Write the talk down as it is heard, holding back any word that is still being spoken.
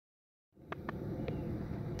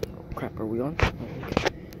Crap, are we on? Oh, okay.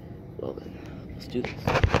 Well then, let's do this.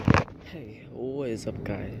 Hey, what is up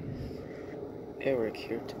guys? Eric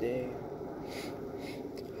here today.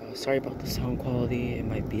 Sorry about the sound quality, it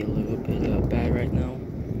might be a little bit bad right now.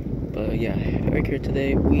 But yeah, Eric here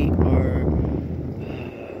today. We are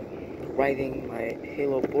riding my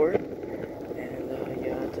HaloBoard. And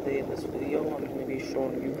yeah, today in this video I'm going to be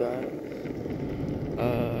showing you guys,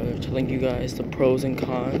 telling you guys the pros and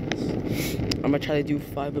cons. I'm gonna try to do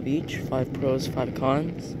 5 of each, 5 pros, 5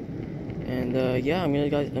 cons. And yeah, I'm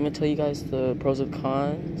gonna tell you guys the pros and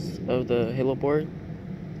cons of the HaloBoard.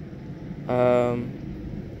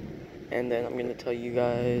 And then I'm gonna tell you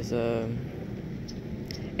guys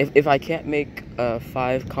if I can't make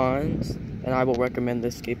 5 cons, then I will recommend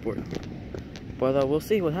this skateboard. But we'll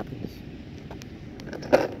see what happens.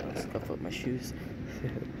 I'll scuff up my shoes.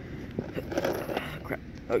 Crap.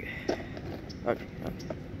 Okay.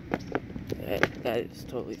 That is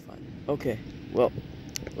totally fine. Okay, well,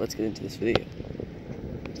 let's get into this video.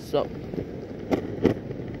 So,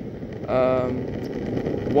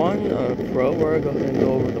 pro, we're going to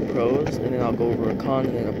go over the pros, and then I'll go over a con,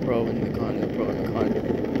 and then a pro, and then a con, and a pro, and a con,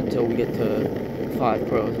 until we get to 5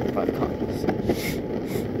 pros and 5 cons.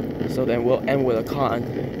 So then we'll end with a con,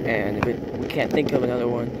 and if we can't think of another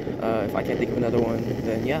one, if I can't think of another one,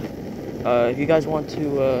 then yeah. If you guys want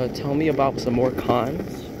to tell me about some more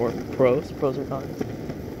cons, or pros or cons,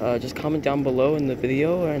 just comment down below in the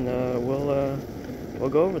video, and we'll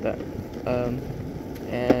go over that.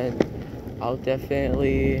 And I'll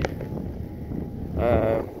definitely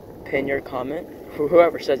pin your comment.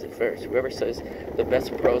 Whoever says it first, whoever says the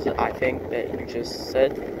best pros that I think that you just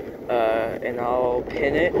said, and I'll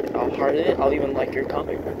pin it, I'll heart it, I'll even like your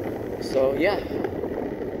comment. So yeah.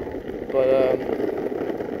 But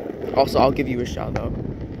also I'll give you a shout out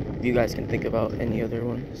if you guys can think about any other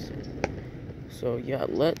ones. So yeah,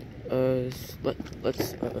 let's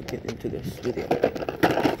get into this video.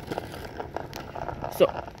 So,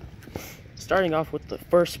 starting off with the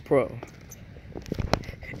first pro,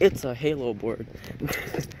 it's a HaloBoard.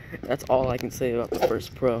 That's all I can say about the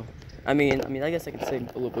first pro. I mean, I guess I can say a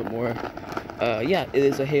little bit more. Yeah, it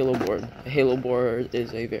is a HaloBoard. A HaloBoard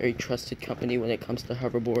is a very trusted company when it comes to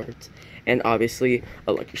hoverboards and obviously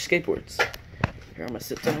electric skateboards. Here, I'm gonna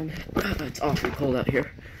sit down. It's awfully cold out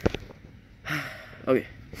here. Okay,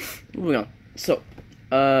 moving on. So,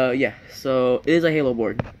 yeah, so it is a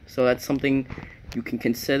HaloBoard. So that's something you can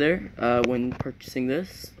consider when purchasing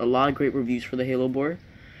this. A lot of great reviews for the HaloBoard.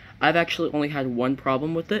 I've actually only had one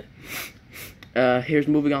problem with it. Here's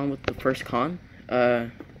moving on with the first con.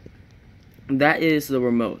 That is the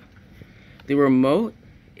remote. The remote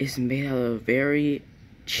is made out of very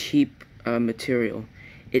cheap material.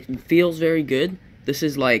 It feels very good. This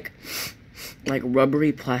is like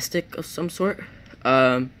rubbery plastic of some sort.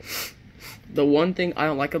 The one thing I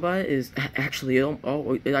don't like about it is it actually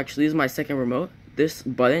is my second remote. This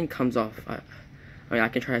button comes off. I mean, I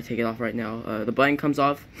can try to take it off right now. The button comes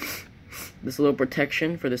off. This little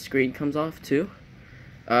protection for the screen comes off too.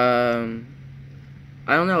 I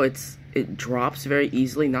don't know. It drops very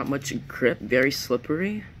easily. Not much grip. Very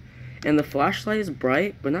slippery. And the flashlight is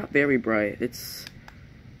bright, but not very bright. It's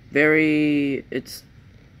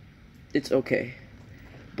okay.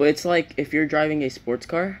 But it's like if you're driving a sports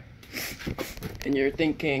car and you're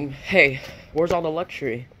thinking, hey, where's all the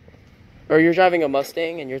luxury? Or you're driving a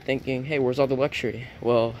Mustang and you're thinking, hey, where's all the luxury?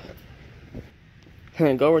 Well,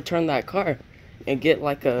 go return that car and get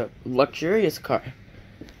like a luxurious car.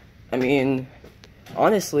 I mean,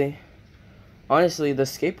 honestly, the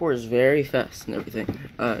skateboard is very fast and everything.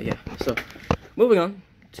 Yeah, so moving on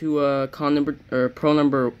to pro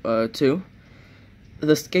number 2.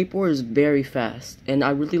 The skateboard is very fast, and I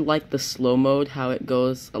really like the slow mode, how it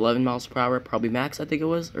goes 11 miles per hour, probably max, I think it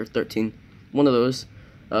was, or 13. One of those.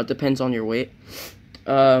 Depends on your weight.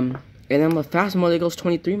 And then the fast mode, it goes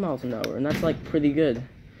 23 miles an hour, and that's like pretty good.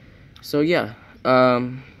 So yeah.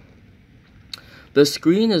 The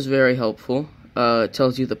screen is very helpful. It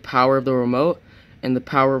tells you the power of the remote and the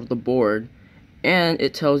power of the board, and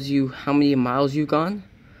it tells you how many miles you've gone.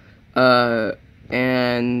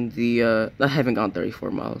 And I haven't gone 34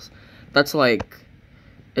 miles. That's like,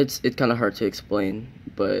 it's kind of hard to explain,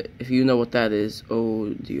 but if you know what that is,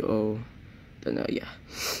 ODO, then yeah.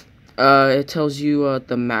 It tells you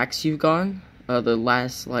the max you've gone, the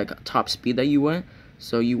last like top speed that you went.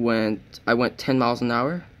 So I went 10 miles an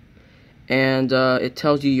hour, and it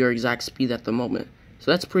tells you your exact speed at the moment.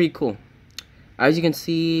 So that's pretty cool. As you can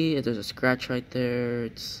see, there's a scratch right there.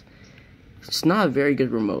 It's not a very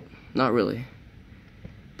good remote, not really.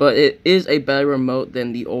 But it is a better remote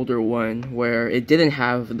than the older one where it didn't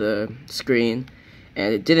have the screen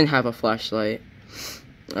and it didn't have a flashlight.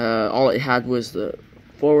 All it had was the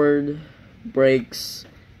forward, brakes,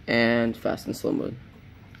 and fast and slow mode.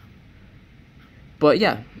 But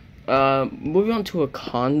yeah, moving on to a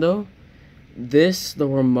con though. The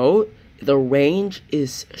remote, the range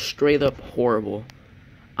is straight up horrible.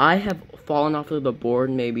 I have fallen off of the board,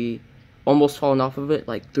 maybe almost fallen off of it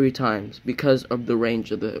like 3 times because of the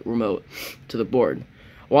range of the remote to the board.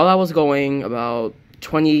 While I was going about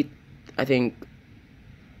 20, I think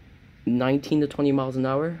 19 to 20 miles an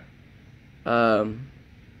hour, I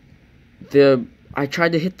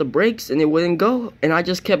tried to hit the brakes and it wouldn't go, and I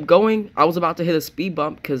just kept going. I was about to hit a speed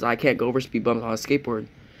bump because I can't go over speed bumps on a skateboard.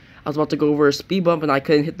 I was about to go over a speed bump and I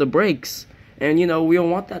couldn't hit the brakes, and you know, we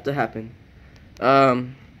don't want that to happen. Yeah,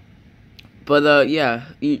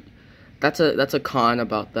 that's a con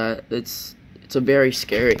about that. It's a very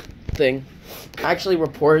scary thing. I actually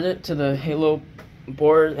reported it to the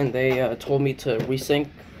HaloBoard, and they told me to resync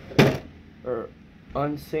or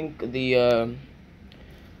unsync the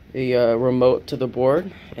remote to the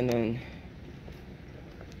board, and then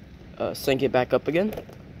sync it back up again,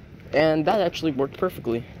 and that actually worked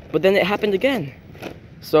perfectly. But then it happened again,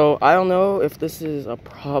 so I don't know if this is a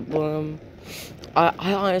problem.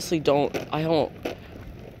 I honestly don't know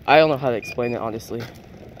how to explain it, honestly.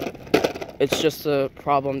 It's just a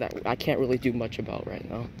problem that I can't really do much about right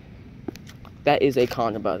now. That is a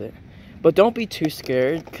con about it. But don't be too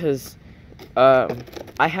scared, because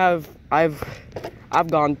I've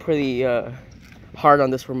gone pretty hard on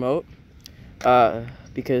this remote,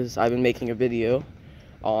 because I've been making a video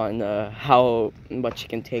on how much it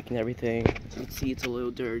can take and everything. You can see it's a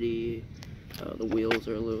little dirty. The wheels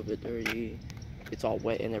are a little bit dirty. It's all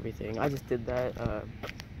wet and everything. I just did that,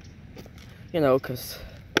 you know, cause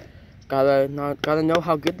gotta know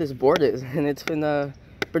how good this board is, and it's been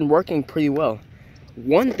working pretty well.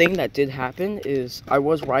 One thing that did happen is I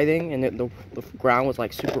was riding and the ground was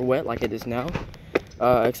like super wet, like it is now,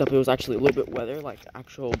 except it was actually a little bit wetter, like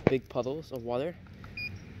actual big puddles of water.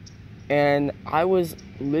 And I was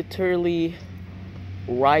literally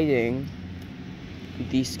riding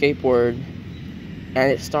the skateboard,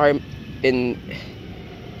 and it started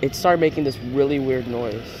making this really weird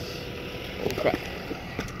noise. Holy crap.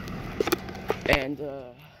 And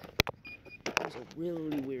it was a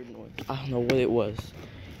really weird noise. I don't know what it was.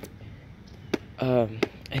 And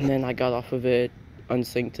then I got off of it,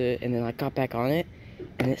 unsynced it, and then I got back on it,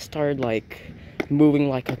 and it started like moving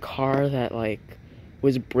like a car that like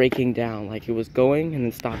was breaking down. Like it was going and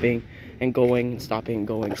then stopping and going and stopping,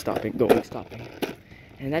 going, stopping, going, stopping.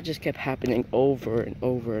 And that just kept happening over and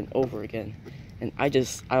over and over again. And I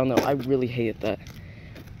don't know, I really hated that.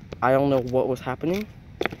 I don't know what was happening.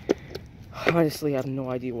 Honestly, I have no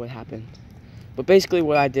idea what happened. But basically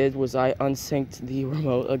what I did was I unsynced the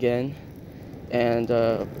remote again and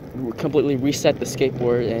completely reset the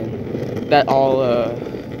skateboard, and that all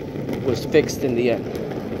was fixed in the end.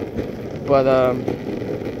 But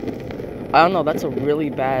I don't know, that's a really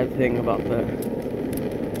bad thing about the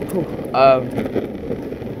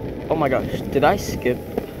oh my gosh, did I skip?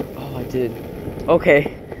 Oh, I did.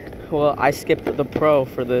 Okay, well, I skipped the pro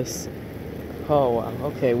for this. Oh wow,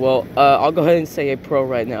 okay, well, I'll go ahead and say a pro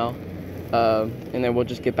right now, and then we'll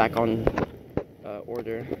just get back on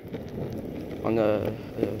order, on the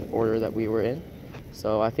order that we were in.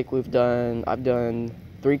 So I think I've done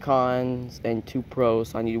 3 cons and 2 pros,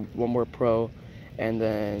 so I need 1 more pro, and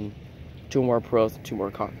then 2 more pros and 2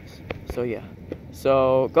 more cons. So yeah,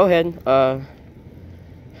 so go ahead,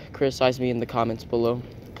 criticize me in the comments below.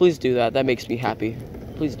 Please do that. That makes me happy.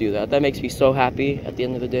 Please do that. That makes me so happy at the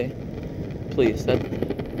end of the day. Please, that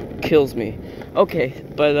kills me. Okay,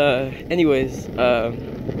 but anyways,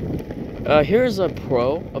 here's a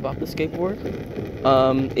pro about the skateboard.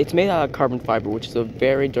 It's made out of carbon fiber, which is a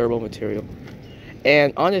very durable material.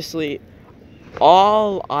 And honestly,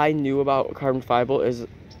 all I knew about carbon fiber is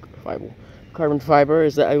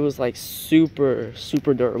that it was like super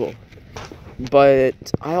durable.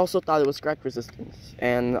 But I also thought it was scratch resistant,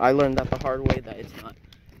 and I learned that the hard way that it's not.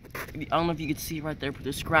 I don't know if you can see right there, but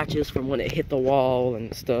there's scratches from when it hit the wall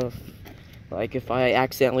and stuff. Like if I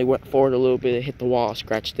accidentally went forward a little bit, it hit the wall,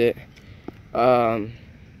 scratched it. Here, I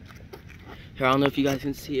don't know if you guys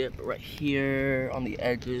can see it, but right here on the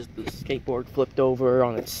edges, the skateboard flipped over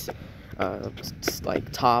on its like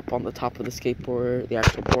on the top of the skateboard, the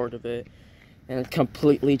actual board of it, and it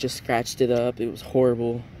completely just scratched it up. It was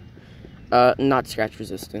horrible. Not scratch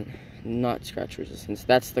resistant.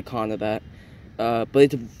 That's the con of that. But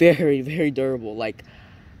it's very durable. Like,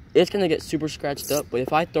 it's gonna get super scratched up, but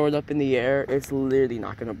if I throw it up in the air, it's literally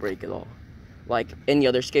not gonna break at all. like any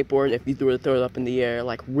other skateboard. If you throw it up in the air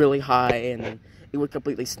like really high, and then it would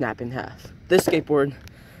completely snap in half. This skateboard,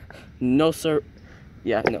 no sir.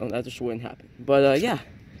 Yeah, no, that just wouldn't happen. But yeah.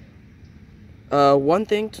 One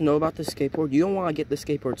thing to know about this skateboard, you don't want to get the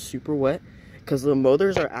skateboard super wet, because the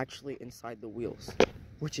motors are actually inside the wheels,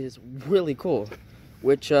 which is really cool.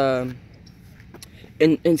 Which in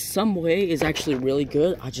some way is actually really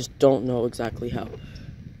good. I just don't know exactly how.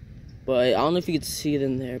 But I don't know if you can see it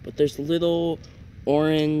in there, but there's little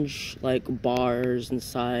orange like bars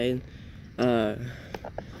inside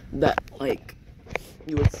that like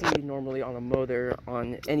you would see normally on a motor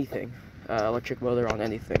on anything, electric motor on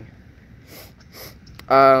anything.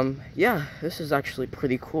 Yeah, this is actually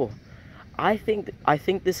pretty cool. I think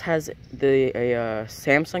this has a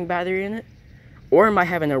Samsung battery in it, or it might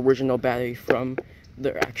have an original battery from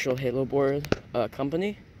the actual HaloBoard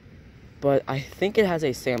company. But I think it has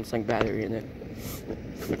a Samsung battery in it,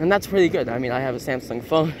 and that's pretty good. I mean, I have a Samsung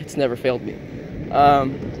phone; it's never failed me.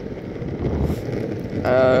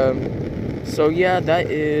 So yeah,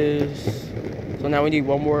 that is. So now we need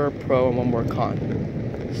one more pro and one more con.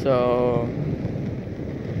 So,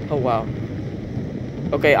 oh wow.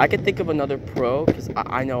 Okay, I can think of another pro because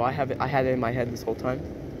I know I had it in my head this whole time.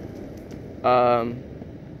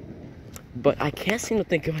 But I can't seem to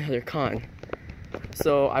think of another con.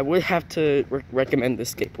 So I would have to recommend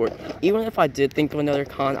this skateboard. Even if I did think of another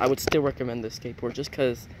con, I would still recommend this skateboard just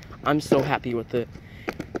because I'm so happy with it.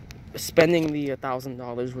 Spending the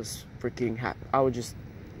 $1,000 was freaking happy. I was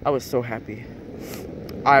so happy.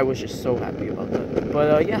 I was just so happy about that.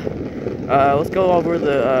 But yeah, let's go over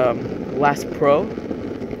the last pro,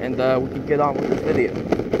 and we can get on with this video.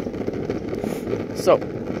 So,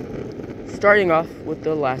 starting off with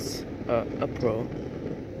the last pro.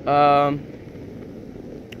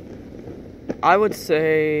 I would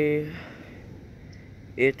say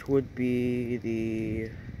it would be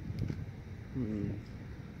the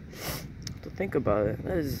to think about it.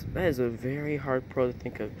 That is a very hard pro to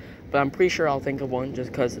think of, but I'm pretty sure I'll think of one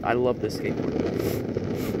just because I love this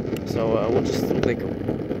skateboard. So we'll just think of it.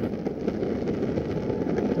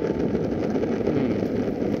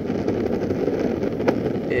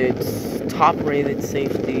 It's top-rated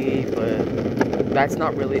safety, but that's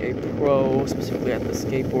not really a pro specifically at the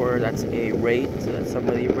skateboard. That's a rate that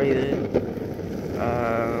somebody rated.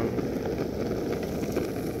 I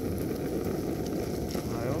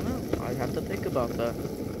don't know. I have to think about that.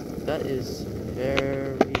 That is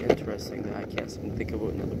very interesting that I can't seem to think of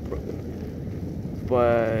another pro.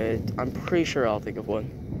 But I'm pretty sure I'll think of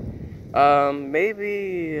one.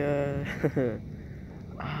 Maybe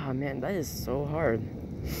ah man, that is so hard.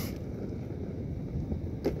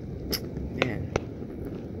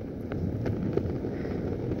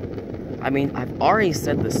 I mean, I've already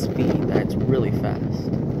said the speed, that's really fast.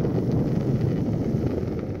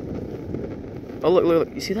 Oh,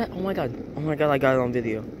 look, you see that? Oh my god, I got it on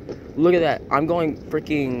video. Look at that, I'm going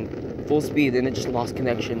freaking full speed and it just lost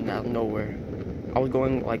connection out of nowhere. I was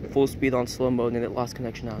going like full speed on slow mode and it lost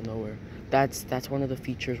connection out of nowhere. That's one of the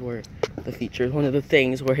features where, one of the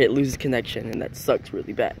things where it loses connection, and that sucks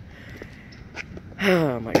really bad.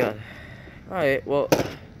 Oh my god. Alright, well,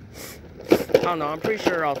 I don't know, I'm pretty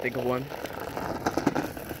sure I'll think of one.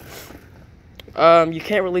 You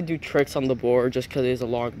can't really do tricks on the board just because it is a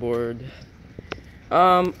longboard.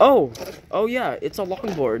 Oh yeah, it's a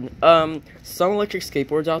longboard. Some electric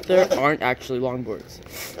skateboards out there aren't actually longboards.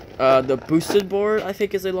 The boosted board, I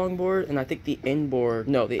think, is a longboard, and I think the inboard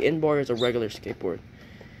is a regular skateboard.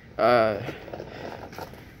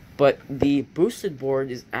 But the boosted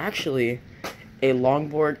board is actually a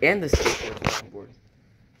longboard and the skateboard is a longboard.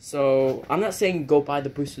 So, I'm not saying go buy the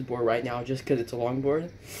boosted board right now just because it's a longboard,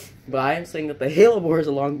 but I am saying that the HaloBoard is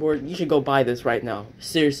a longboard. You should go buy this right now.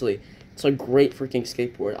 Seriously, it's a great freaking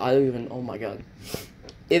skateboard. Oh my god.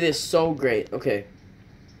 It is so great. Okay,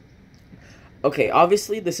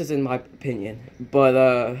 obviously this is in my opinion, but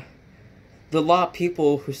there are a lot of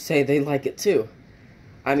people who say they like it too.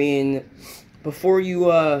 I mean, before you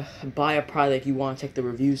buy a product, you want to check the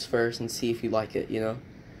reviews first and see if you like it, you know?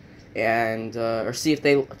 And or see if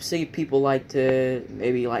people like to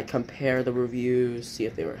maybe like compare the reviews, see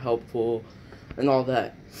if they were helpful and all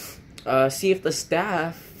that. See if the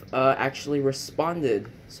staff actually responded.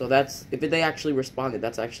 So if they actually responded,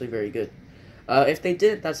 that's actually very good. If they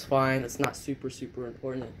didn't, that's fine. That's not super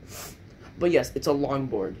important. But yes, it's a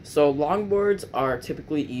longboard. So longboards are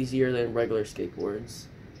typically easier than regular skateboards.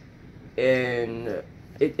 And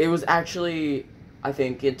it was actually, I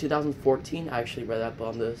think in 2014, I actually read up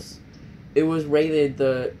on this. It was rated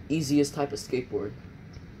the easiest type of skateboard.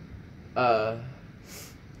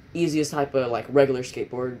 easiest type of like regular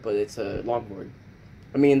skateboard, but it's a longboard.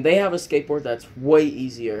 I mean, they have a skateboard that's way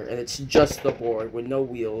easier, and it's just the board with no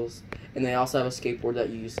wheels. And they also have a skateboard that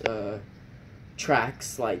use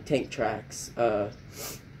tracks, like tank tracks.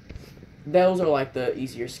 Those are like the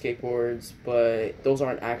easier skateboards, but those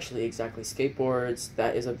aren't actually exactly skateboards.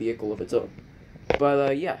 That is a vehicle of its own.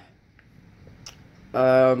 But yeah,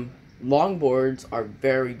 longboards are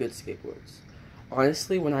very good skateboards.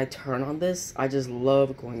 Honestly, when I turn on this, I just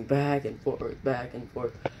love going back and forth, back and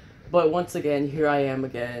forth. But once again, here I am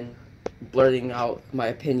again, blurting out my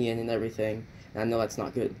opinion and everything. And I know that's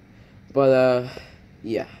not good. But,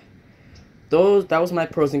 yeah. That was my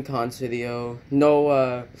pros and cons video.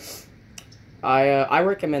 No, I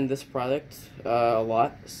recommend this product, a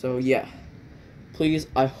lot. So, yeah. Please,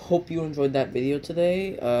 I hope you enjoyed that video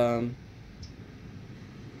today.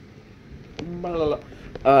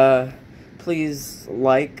 Please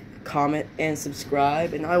like, comment, and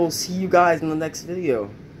subscribe. And I will see you guys in the next video.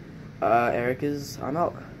 I'm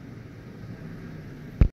out.